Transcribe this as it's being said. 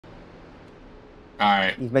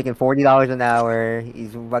Alright. He's making $40 an hour.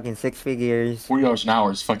 He's fucking six figures. $40 an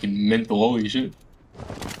hour is fucking mental. Holy shit.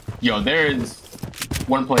 Yo, there is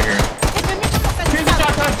one player here. Here's the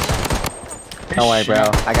shotgun! Don't worry,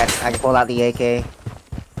 bro. I can pull out the AK.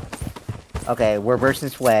 Okay, we're versing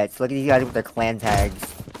sweats. Look at these guys with their clan tags.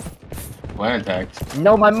 Clan tags?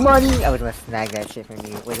 No, my money! I was gonna snag that shit from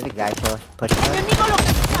you. Wait, did the guy push me?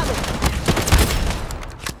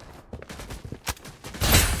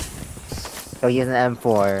 So he has an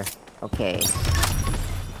M4. Okay.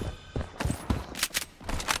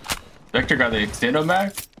 Vector got the extendo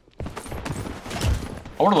mag?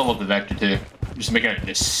 I want to level up the Vector too. Just making a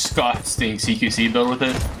disgusting CQC build with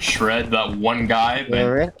it. Shred that one guy. But... Yeah,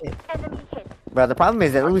 really? Bro, the problem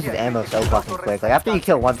is it loses ammo so fucking quick. Like, after you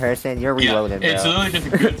kill one person, you're reloading, it's bro. literally just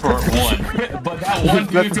good for one. But that one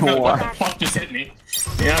dude's gonna what the fuck just hit me.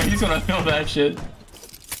 Yeah, he's gonna feel that shit.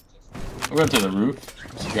 We're going to the roof.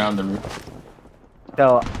 Just get on the roof.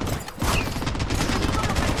 So...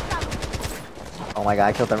 Oh my god,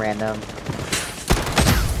 I killed the random.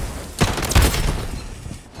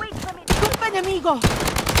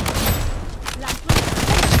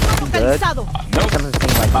 Good? Nope.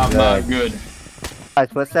 Like I'm not good.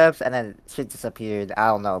 Footsteps and then shit disappeared. I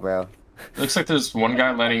don't know, bro. Looks like there's one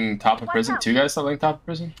guy landing top of prison. Two guys landing top of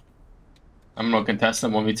prison. I'm gonna contest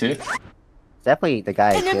them 1v2. Definitely the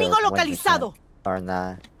guy killed or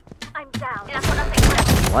not. I'm down.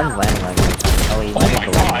 One's landing on me. Oh my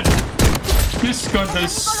god. This gun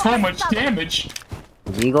does so much damage.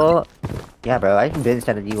 Eagle? Yeah, bro. I convinced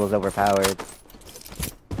that the Eagle's overpowered.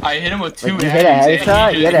 I hit him with two like, you hit a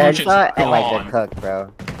headshot, you hit a headshot, and like they're cooked,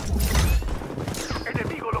 bro.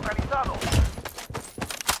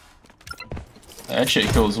 That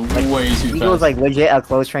shit goes way too fast. Eagle's like legit a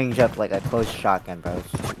close range up, like a close shotgun, bro.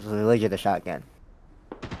 It's legit a shotgun.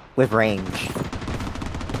 With range.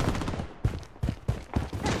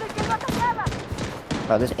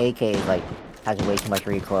 Bro, this AK is like, has way too much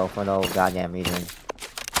recoil for no goddamn reason.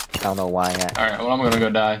 I don't know why yet. Alright, well I'm gonna go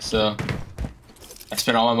die, so... I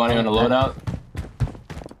spent all my money on the loadout.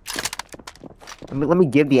 Let me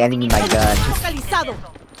give the enemy my gun.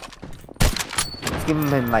 Let's give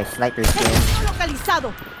him my sniper skin.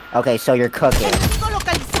 Okay, so you're cooking.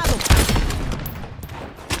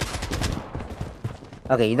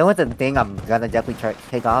 Okay, you know what the thing I'm gonna definitely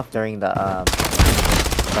take off during the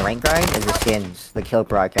rank grind is the skins, the kill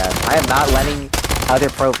broadcast. I am not letting other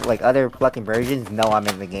other fucking versions know I'm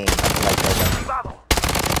in the game.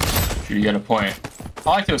 Sure, you got a point. I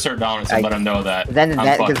like to assert dominance and let them know that.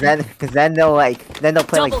 Because then they'll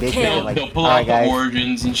play like this game. Like, they'll pull out the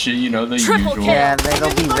origins and shit, you know, the usual. Yeah, and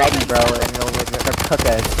they'll be ready, bro, and they'll cook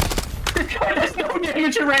us. There's no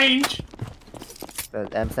damage range. The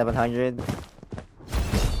M700.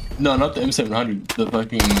 No, not the M700. The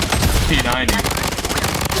fucking P90.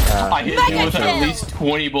 I hit him with at least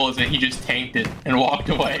 20 bullets and he just tanked it and walked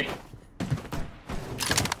away.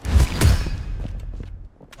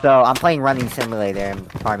 So, I'm playing Running Simulator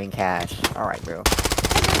and farming cash. Alright, bro.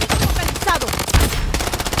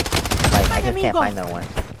 Like, I just can't find no one.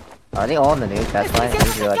 Are they all in the nuke? That's why I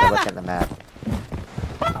just realized I looked at the map.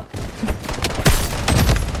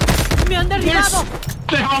 Yes!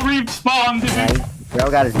 They all respawned! Nice. Bro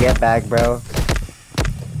got his get back, bro.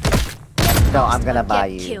 No, I'm gonna buy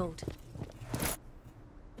you. Killed.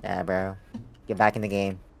 Yeah, bro. Get back in the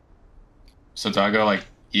game. So do I go like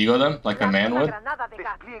ego them like a man would?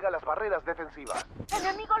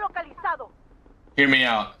 Hear me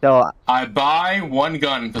out. So I buy one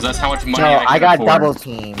gun because that's how much money I can I got afford. double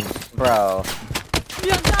teamed, bro.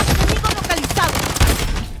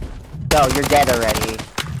 No, you're dead already.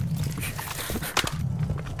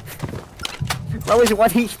 Bro is 1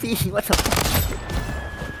 HP. What the fuck?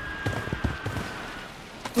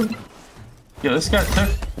 Yo, this guy took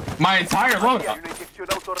my entire loadout.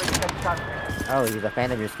 Oh, he's a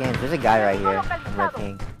fan of your skins. There's a guy right here in Red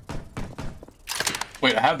King.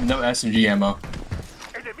 Wait, I have no SMG ammo.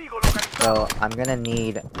 So I'm gonna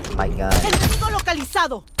need my gun.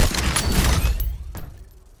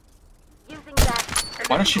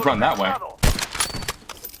 Why does she run that way?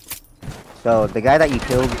 So the guy that you just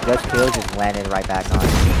killed, just landed right back on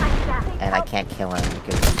me. And I can't kill him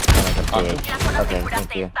because he's kind of a bitch. Okay,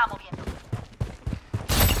 thank you.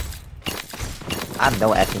 I have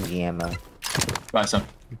no SMG ammo. Buy some.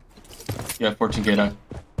 You have 14k done.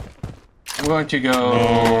 I'm going to go...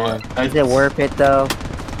 Man, is it worth it though?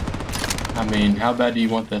 I mean, how bad do you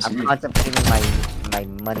want this? I'm contemplating my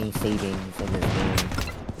money savings in this game.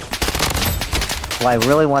 Well, I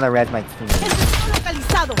really want to res my team.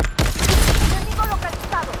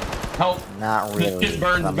 Help! Not really. This shit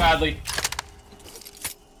burns badly.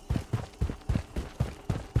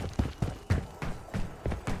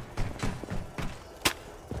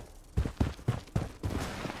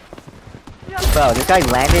 Bro, this guy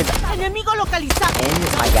landed Enemigo localizado. in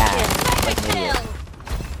my gas. Like an idiot.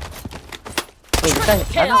 Wait, how does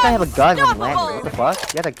this guy have a gun when he landed? What the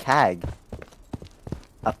fuck? He had a CAG.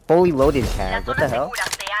 A fully loaded CAG. What the hell?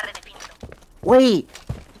 Wait!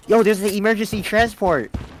 Yo, there's the emergency transport!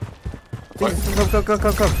 What? Go. Look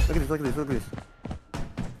at this.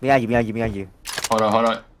 Behind you. Hold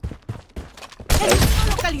on. Enemigo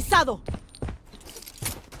localizado.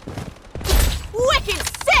 Wicked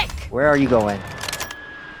sick. Where are you going?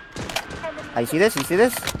 You see this?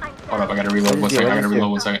 Hold up, I gotta reload one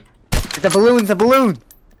second. It's a balloon!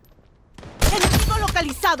 Enemigo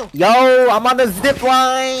localizado. Yo, I'm on the zip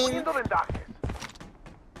line!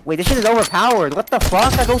 Wait, this shit is overpowered. What the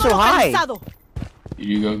fuck? I go so high.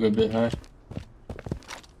 You go a good bit high.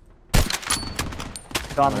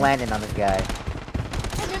 So I'm landing on this guy.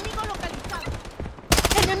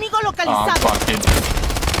 Enemigo Oh, I'm localizado. fucking.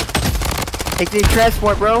 Take the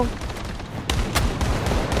transport, bro.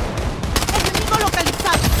 Enemigo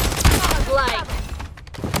localizado. Godlike.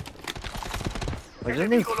 Where's the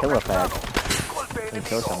new kill effect? When you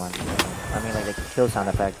kill someone. I mean, like the kill sound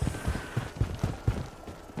effect.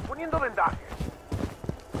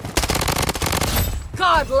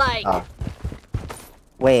 Godlike. Oh.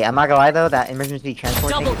 Wait, I'm not gonna lie though, that emergency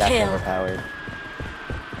transport thing Double is actually kill. overpowered.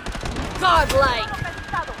 Godlike.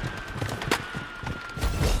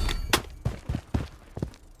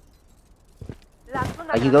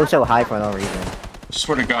 Like, you go so high for no reason.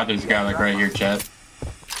 Swear to God, there's a guy like right here, chat.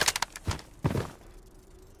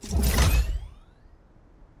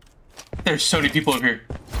 There's so many people over here.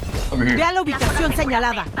 Over here. Vea la ubicación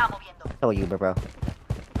señalada. So you, bro.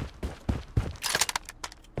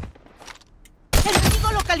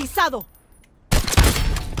 Enemigo localizado.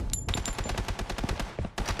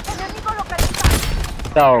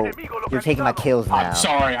 So, you're taking my kills now. I'm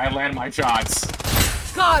sorry, I land my shots.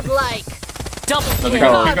 Godlike. Double No, kill. the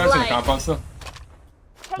guys in the Godlike. compound still?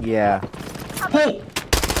 Yeah. Oh!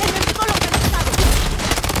 Enemigo localizado.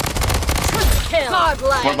 Triple kill.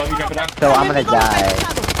 Godlike. What about you, Captain? So I'm gonna die.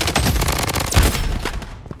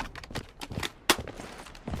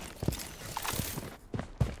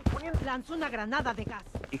 Lanzó una granada de gas.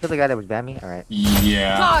 You killed the guy that was bamming me? Alright.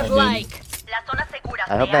 Yeah. I did. Godlike.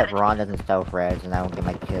 I hope that Ron doesn't self-res and I won't get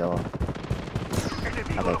my kill.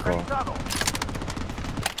 Okay, cool.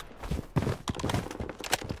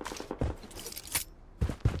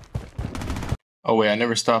 Oh wait, I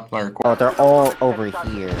never stopped my Oh, recording. they're all over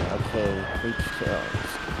here. Okay, 3 kills.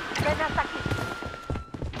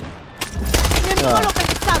 Enemigo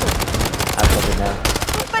localizado. I'm cooking now.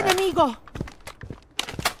 Un enemigo.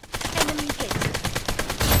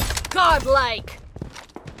 Godlike.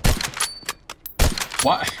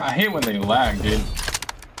 What? I hate when they lag, dude.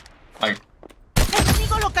 Like,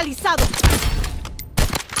 Enemigo localizado.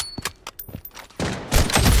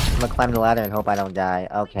 I'm gonna climb the ladder and hope I don't die.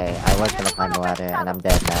 Okay, I was gonna climb the ladder and I'm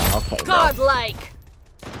dead now. Okay, bro. Godlike.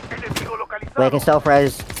 Wait, I can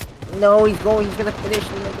self-res. No, he's gonna finish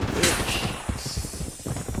me like a bitch.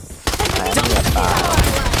 Alright, I'm gonna bow.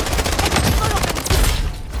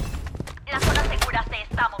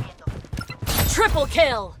 Triple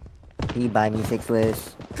kill. He buy me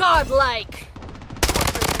Sixless. Godlike.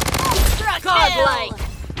 Godlike.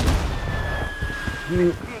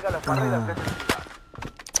 You.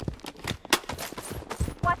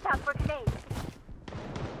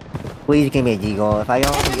 Please give me a deagle. If I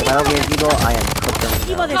don't get a deagle, I am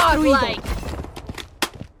cooking. Godlike.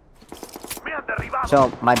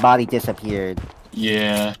 So my body disappeared.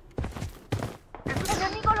 yeah.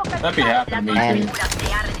 That'd be happening to me too.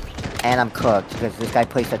 And I'm cooked because this guy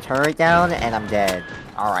placed a turret down and I'm dead.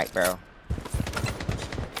 Alright, bro.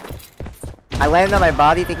 I landed on my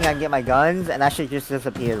body thinking I can get my guns and that shit just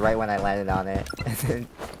disappeared right when I landed on it.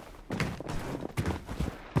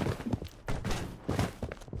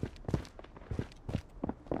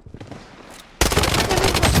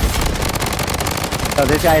 So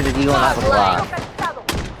this guy is a deagle not the block.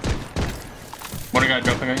 What a guy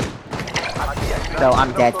jumping at you? So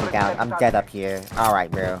I'm dead down. I'm dead up here. Alright,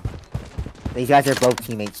 bro. These guys are both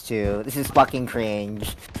teammates too. This is fucking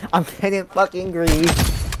cringe. I'm getting fucking grief.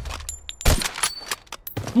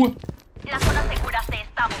 What?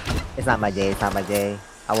 It's not my day, it's not my day.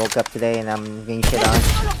 I woke up today and I'm getting shit on.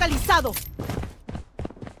 Enemigo localizado.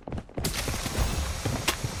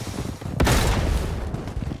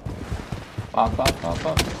 Pop.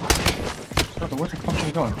 Where the fuck are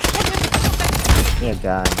you going? Give me a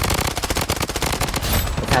gun.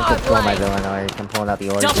 It's time to throw my villain or I'm pulling out the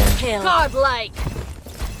origin. Double kill. Godlike.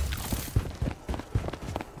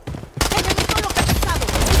 Enemigo localizado.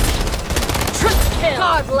 Triple kill.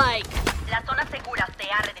 Godlike.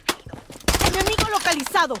 Enemigo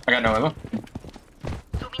localizado. I got no ammo.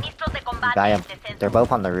 Suministros de combate Got en him. 60. They're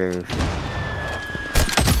both on the roof.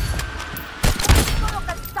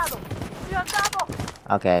 Localizado.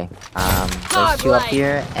 Cuidado. Okay. There's two up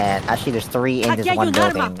here, and actually there's three in Aquí this hay one un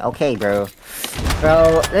arma. building. Okay, bro.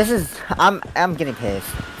 Bro, this is I'm getting pissed.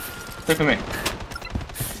 Look at me.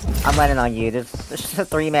 I'm letting on you. There's just a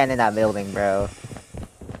 3-man in that building, bro.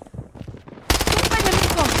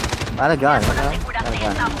 Not a gun. What the hell? Not a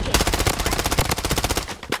gun.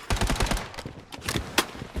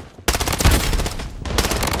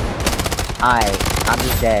 I'm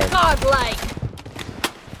just dead. Godlike.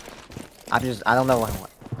 I don't know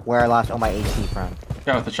where I lost all my HP from.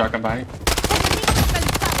 Guy with the shotgun behind you.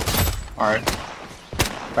 Alright.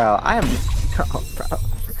 Bro, I am... bro.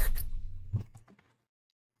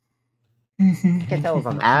 I can't tell if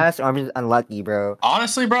I'm ass or I'm just unlucky, bro.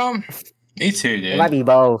 Honestly, bro, me too, dude. It might be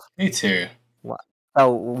both. Me too.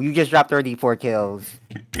 Oh, you just dropped 34 kills.